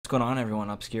going on, everyone?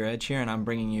 ObscureEdge here, and I'm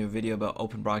bringing you a video about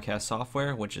open broadcast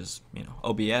software, which is,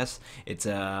 OBS. It's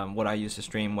what I use to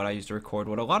stream, what I use to record,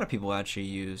 what a lot of people actually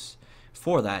use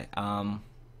for that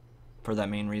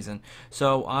main reason.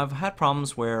 So I've had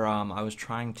problems where I was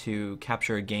trying to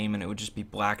capture a game and it would just be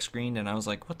black screened, and I was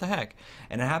like, what the heck?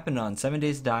 And it happened on 7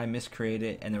 Days to Die,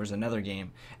 miscreated, and there was another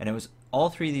game, and it was all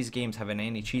three of these games have an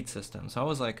anti-cheat system. So I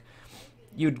was like,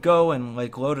 you'd go and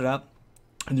like load it up,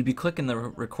 and you'd be clicking the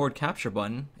record capture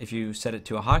button if you set it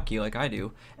to a hotkey like I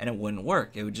do, and it wouldn't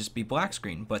work. It would just be black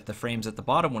screen, but the frames at the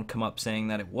bottom would come up saying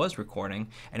that it was recording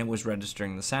and it was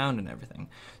registering the sound and everything.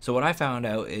 So what I found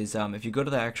out is if you go to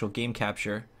the actual game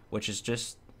capture, which is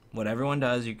just what everyone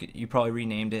does, you probably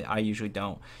renamed it, I usually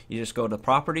don't. You just go to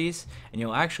properties and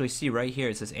you'll actually see right here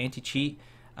it says anti-cheat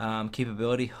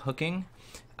capability hooking,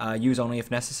 use only if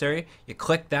necessary. You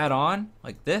click that on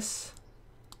like this,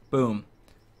 boom,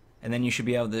 and then you should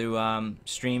be able to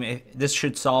stream. This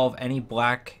should solve any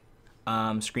black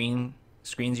screens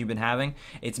you've been having.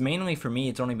 It's mainly for me,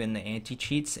 it's only been the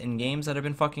anti-cheats in games that have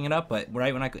been fucking it up, but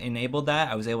right when I enabled that,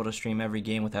 I was able to stream every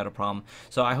game without a problem.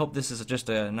 So I hope this is just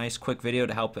a nice quick video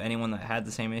to help anyone that had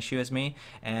the same issue as me.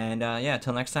 And yeah,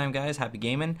 till next time guys, happy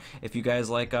gaming. If you guys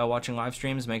like watching live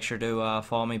streams, make sure to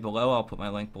follow me below. I'll put my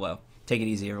link below. Take it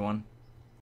easy, everyone.